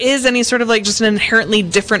there is any sort of just an inherently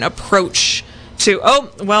different approach to,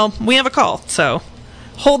 we have a call, so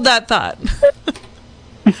hold that thought.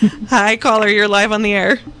 Hi, caller, you're live on the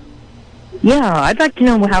air. Yeah, I'd like to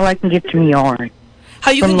know how I can get some yarn. How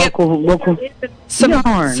you can get local yarn. Some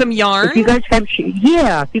yarn? If you guys have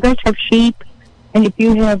sheep, and if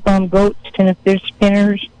you have goats, and if there's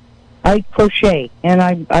spinners, I crochet, and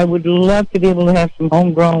I would love to be able to have some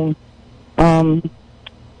homegrown yarn.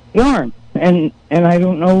 And I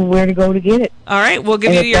don't know where to go to get it. All right, we'll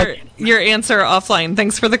give you your answer offline.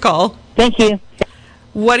 Thanks for the call. Thank you.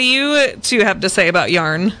 What do you two have to say about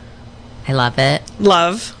yarn? I love it.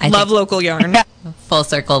 Love local yarn. Full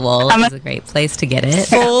Circle Wool is a great place to get it.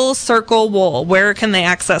 Full Circle Wool. Where can they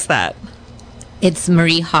access that? It's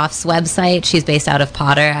Marie Hoff's website. She's based out of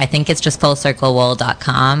Potter. I think it's just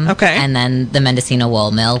fullcirclewool.com. Okay. And then the Mendocino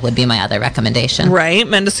Wool Mill would be my other recommendation. Right.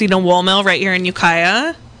 Mendocino Wool Mill right here in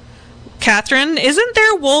Ukiah. Catherine, isn't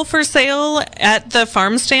there wool for sale at the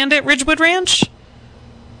farm stand at Ridgewood Ranch?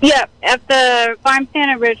 Yeah, at the farm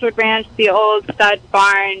stand at Ridgewood Ranch, the old stud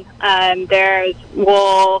barn, there's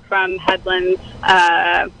wool from Headlands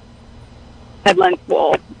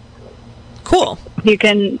Wool. Cool. You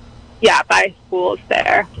can, buy spools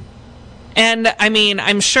there. And,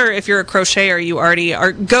 I'm sure if you're a crocheter, you already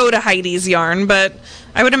go to Heidi's Yarn, but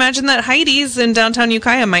I would imagine that Heidi's in downtown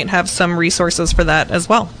Ukiah might have some resources for that as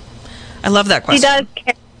well. I love that question. She does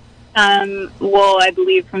carry wool, I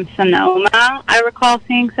believe, from Sonoma. I recall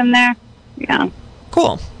seeing some there. Yeah.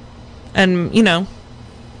 Cool. And,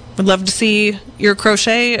 would love to see your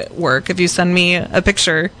crochet work if you send me a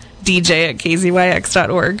picture,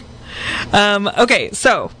 dj@kzyx.org. Okay,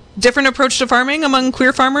 so different approach to farming among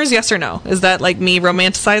queer farmers, yes or no? Is that me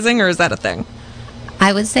romanticizing, or is that a thing?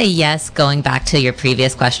 I would say yes, going back to your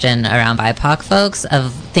previous question around BIPOC folks,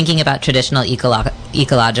 of thinking about traditional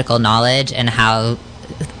ecological knowledge and how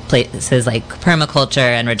places like permaculture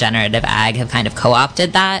and regenerative ag have kind of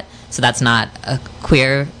co-opted that. So that's not a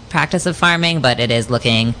queer practice of farming, but it is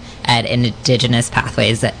looking at indigenous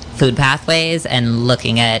pathways, food pathways, and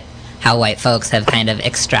looking at how white folks have kind of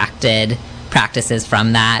extracted practices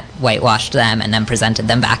from that, whitewashed them, and then presented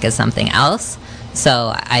them back as something else.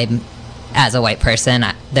 So as a white person,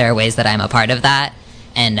 there are ways that I'm a part of that.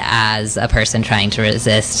 And as a person trying to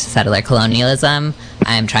resist settler colonialism,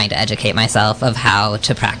 I'm trying to educate myself of how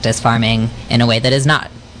to practice farming in a way that is not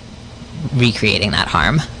recreating that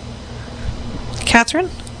harm. Catherine?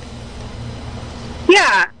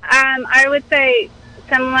 Yeah, I would say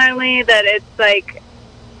similarly that it's like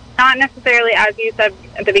not necessarily, as you said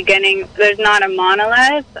at the beginning, there's not a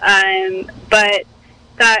monolith, but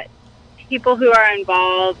that people who are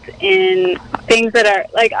involved in things that are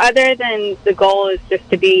like, other than the goal is just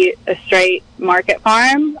to be a straight market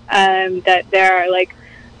farm, that there are like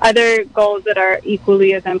other goals that are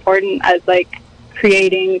equally as important as like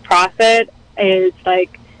creating profit, is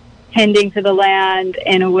like tending to the land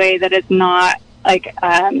in a way that is not like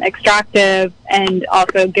extractive, and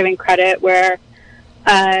also giving credit where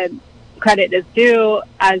credit is due,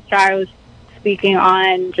 as Shai was speaking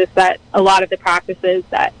on, just that a lot of the practices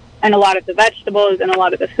that, and a lot of the vegetables and a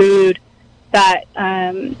lot of the food that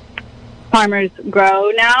farmers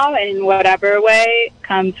grow now in whatever way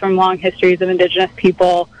comes from long histories of indigenous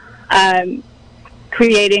people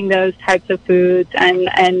creating those types of foods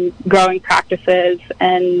and growing practices.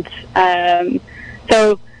 And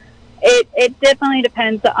so it definitely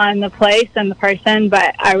depends on the place and the person,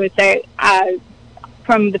 but I would say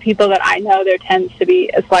from the people that I know, there tends to be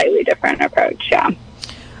a slightly different approach, yeah.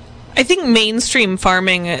 I think mainstream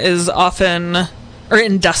farming is often, or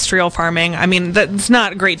industrial farming, I mean, that's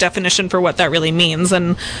not a great definition for what that really means.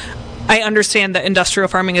 And I understand that industrial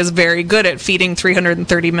farming is very good at feeding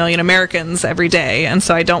 330 million Americans every day. And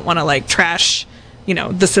so I don't want to like trash,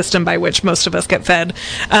 the system by which most of us get fed.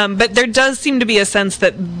 But there does seem to be a sense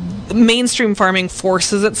that mainstream farming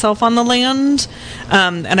forces itself on the land.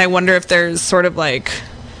 And I wonder if there's sort of like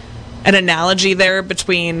an analogy there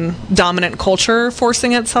between dominant culture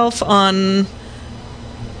forcing itself on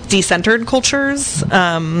decentered cultures.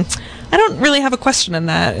 I don't really have a question in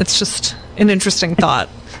that. It's just an interesting thought.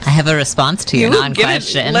 I have a response to your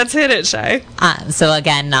non-question. Let's hit it, Shai. So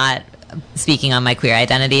again, not speaking on my queer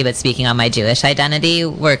identity, but speaking on my Jewish identity,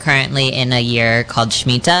 we're currently in a year called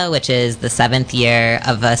Shemitah, which is the 7th year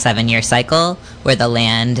of a 7-year cycle where the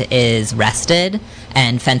land is rested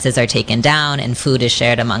and fences are taken down and food is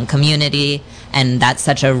shared among community. And that's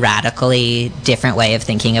such a radically different way of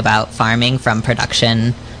thinking about farming from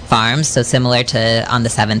production farms. So similar to on the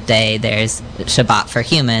 7th day, there's Shabbat for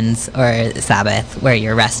humans, or Sabbath, where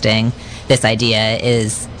you're resting. This idea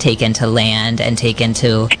is taken to land and taken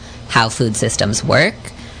to how food systems work.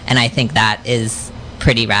 And I think that is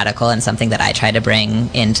pretty radical and something that I try to bring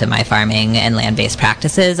into my farming and land-based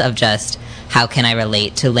practices, of just how can I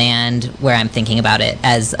relate to land where I'm thinking about it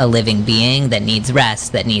as a living being that needs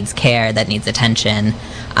rest, that needs care, that needs attention,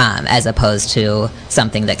 as opposed to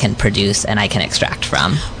something that can produce and I can extract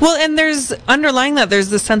from. Well, and there's underlying that, there's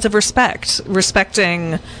this sense of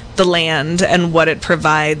respecting the land and what it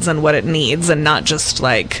provides and what it needs, and not just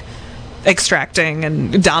like extracting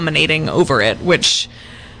and dominating over it, which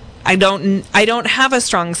I don't have a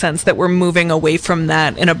strong sense that we're moving away from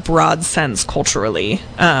that in a broad sense culturally.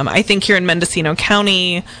 I think here in Mendocino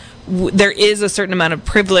County, there is a certain amount of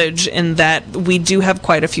privilege in that we do have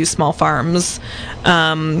quite a few small farms,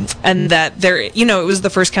 and that there, it was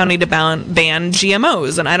the first county to ban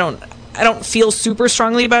GMOs, and I don't feel super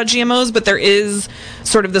strongly about GMOs, but there is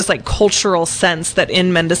sort of this like cultural sense that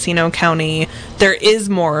in Mendocino County there is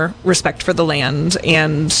more respect for the land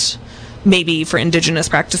and maybe for indigenous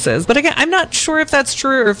practices. But again, I'm not sure if that's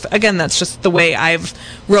true, or if, again, that's just the way I've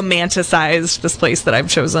romanticized this place that I've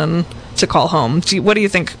chosen to call home. What do you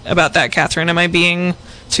think about that, Catherine? Am I being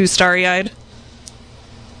too starry-eyed?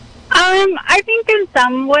 I think in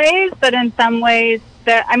some ways, but in some ways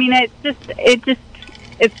that, I mean,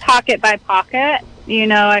 it's pocket by pocket.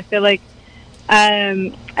 I feel like,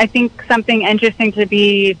 I think something interesting to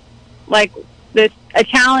be like a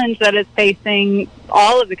challenge that is facing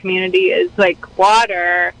all of the community is like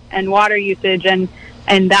water and water usage, and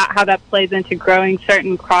that how that plays into growing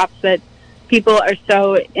certain crops that people are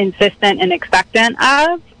so insistent and expectant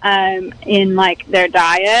of in like their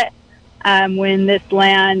diet, when this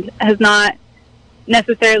land has not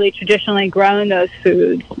necessarily traditionally grown those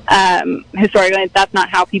foods. Historically, that's not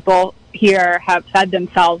how people here have fed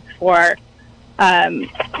themselves for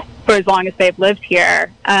for as long as they've lived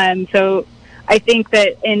here. So I think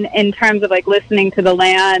that in terms of like listening to the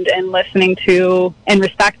land and listening to and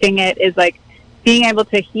respecting it is like being able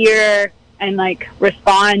to hear and like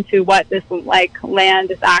respond to what this like land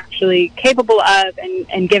is actually capable of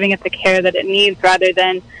and giving it the care that it needs, rather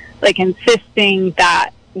than like insisting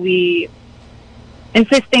that we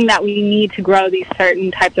need to grow these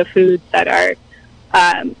certain types of foods that are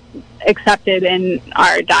accepted in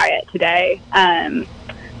our diet today.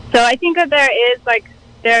 So I think that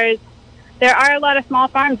there are a lot of small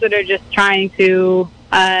farms that are just trying to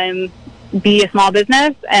be a small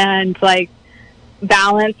business and like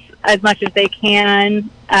balance as much as they can,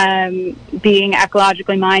 being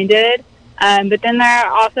ecologically minded. But then there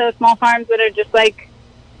are also small farms that are just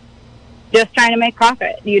trying to make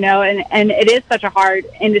profit, you know, and it is such a hard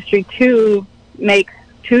industry to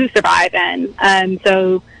survive in.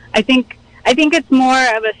 So I think it's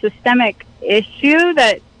more of a systemic issue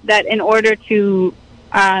that in order to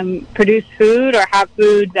produce food or have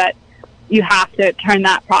food, that you have to turn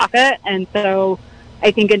that profit. And so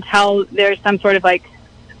I think until there's some sort of like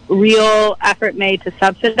real effort made to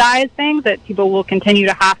subsidize things, that people will continue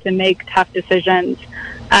to have to make tough decisions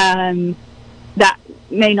that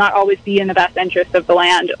may not always be in the best interest of the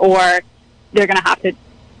land, or they're going to have to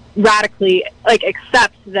radically like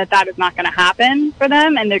accept that is not going to happen for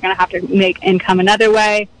them, and they're going to have to make income another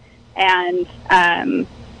way. And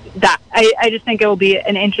that I just think it will be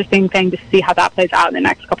an interesting thing to see how that plays out in the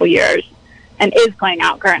next couple of years, and is playing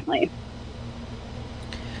out currently.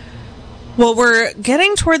 Well, we're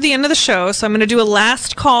getting toward the end of the show, so I'm going to do a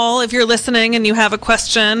last call. If you're listening and you have a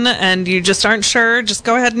question and you just aren't sure, just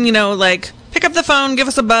go ahead and, pick up the phone, give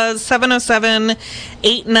us a buzz,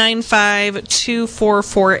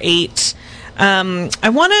 707-895-2448. I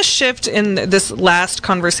want to shift in this last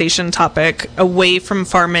conversation topic away from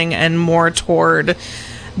farming and more toward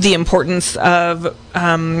the importance of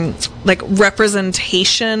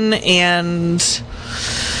representation and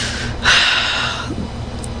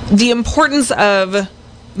the importance of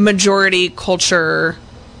majority culture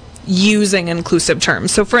using inclusive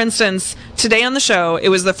terms. So for instance, today on the show, it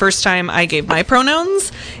was the first time I gave my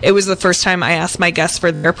pronouns. It was the first time I asked my guests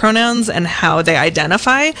for their pronouns and how they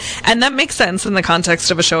identify. And that makes sense in the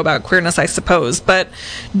context of a show about queerness, I suppose. But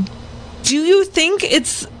do you think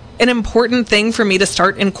it's an important thing for me to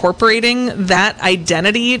start incorporating that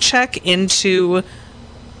identity check into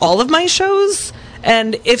all of my shows?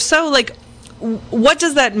 And if so, what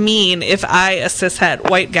does that mean if I, a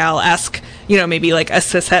cishet white gal, ask, maybe a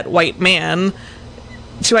cishet white man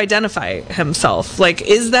to identify himself?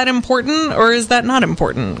 Is that important or is that not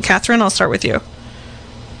important? Catherine, I'll start with you.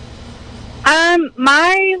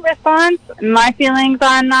 My response, my feelings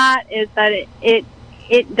on that is that it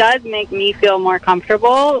does make me feel more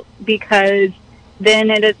comfortable, because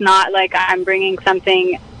then it is not like I'm bringing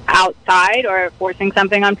something outside or forcing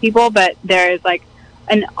something on people, but there is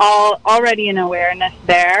already an awareness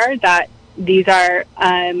there that these are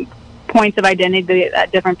points of identity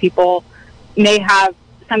that different people may have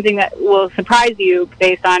something that will surprise you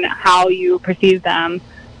based on how you perceive them.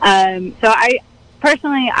 So I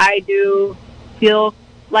do feel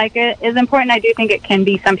like it is important. I do think it can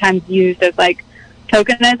be sometimes used as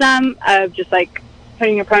tokenism of just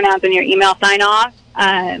putting your pronouns in your email sign off,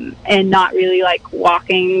 and not really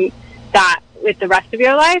walking that with the rest of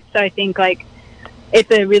your life. So I think it's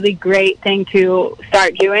a really great thing to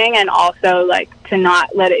start doing, and also to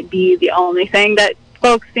not let it be the only thing that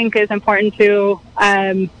folks think is important to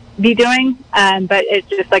be doing. But it's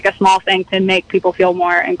just a small thing to make people feel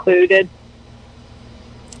more included.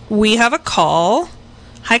 We have a call.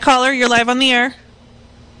 Hi, caller. You're live on the air.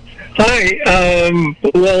 Hi.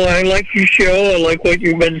 Well, I like your show. I like what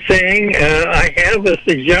you've been saying. I have a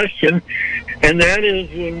suggestion, and that is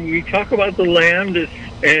when we talk about the land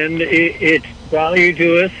and its value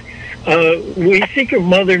to us, we think of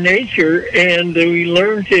Mother Nature, and we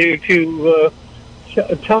learn to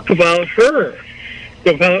talk about her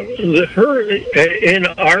in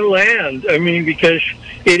our land. I mean, because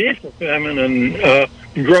it is a feminine,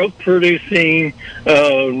 growth-producing,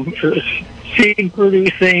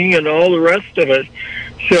 seed-producing, and all the rest of it.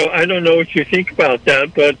 So I don't know what you think about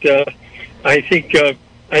that, but I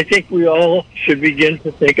think we all should begin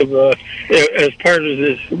to think of, as part of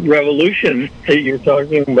this revolution that you're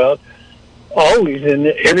talking about, always in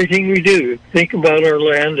everything we do, think about our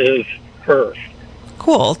land as her.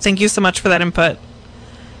 Cool. Thank you so much for that input.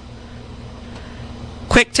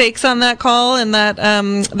 Quick takes on that call and that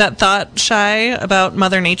thought, Shai, about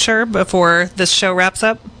Mother Nature before this show wraps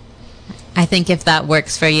up? I think if that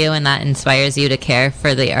works for you and that inspires you to care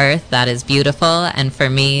for the earth, that is beautiful. And for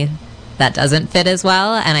me, that doesn't fit as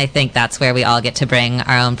well. And I think that's where we all get to bring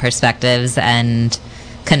our own perspectives and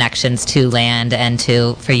connections to land, and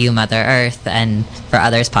for you, Mother Earth, and for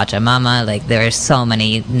others, Pachamama. Like, there are so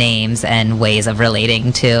many names and ways of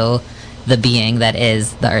relating to the being that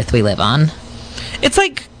is the earth we live on. It's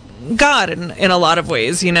like God in a lot of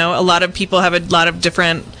ways, you know. A lot of people have a lot of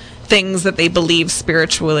different things that they believe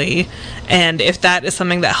spiritually, and if that is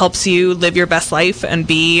something that helps you live your best life and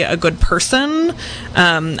be a good person,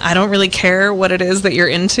 I don't really care what it is that you're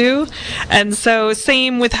into. And so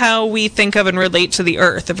same with how we think of and relate to the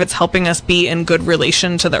earth. If it's helping us be in good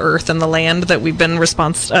relation to the earth and the land that we've been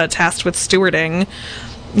tasked with stewarding,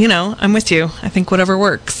 you know, I'm with you. I think whatever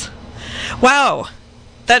works. Wow,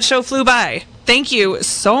 that show flew by. Thank you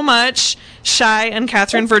so much, Shai and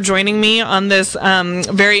Catherine, for joining me on this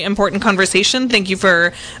very important conversation. Thank you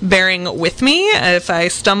for bearing with me if I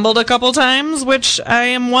stumbled a couple times, which I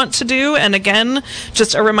am wont to do. And again,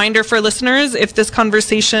 just a reminder for listeners, if this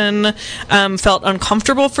conversation felt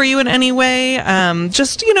uncomfortable for you in any way,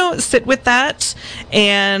 just, you know, sit with that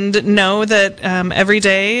and know that every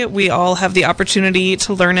day we all have the opportunity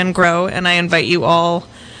to learn and grow. And I invite you all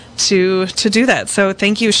to do that. So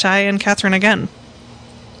thank you, Shai and Catherine, again.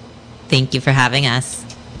 Thank you for having us.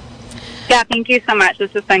 Yeah, thank you so much.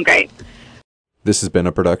 This has been great. This has been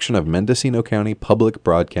a production of Mendocino County Public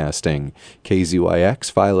Broadcasting,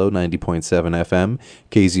 KZYX Philo 90.7 FM,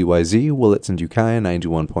 KZYZ Willits and Ukiah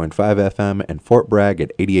 91.5 FM, and Fort Bragg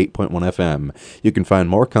at 88.1 FM. You can find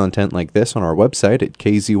more content like this on our website at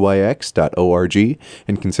kzyx.org,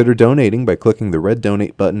 and consider donating by clicking the red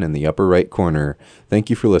donate button in the upper right corner. Thank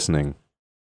you for listening.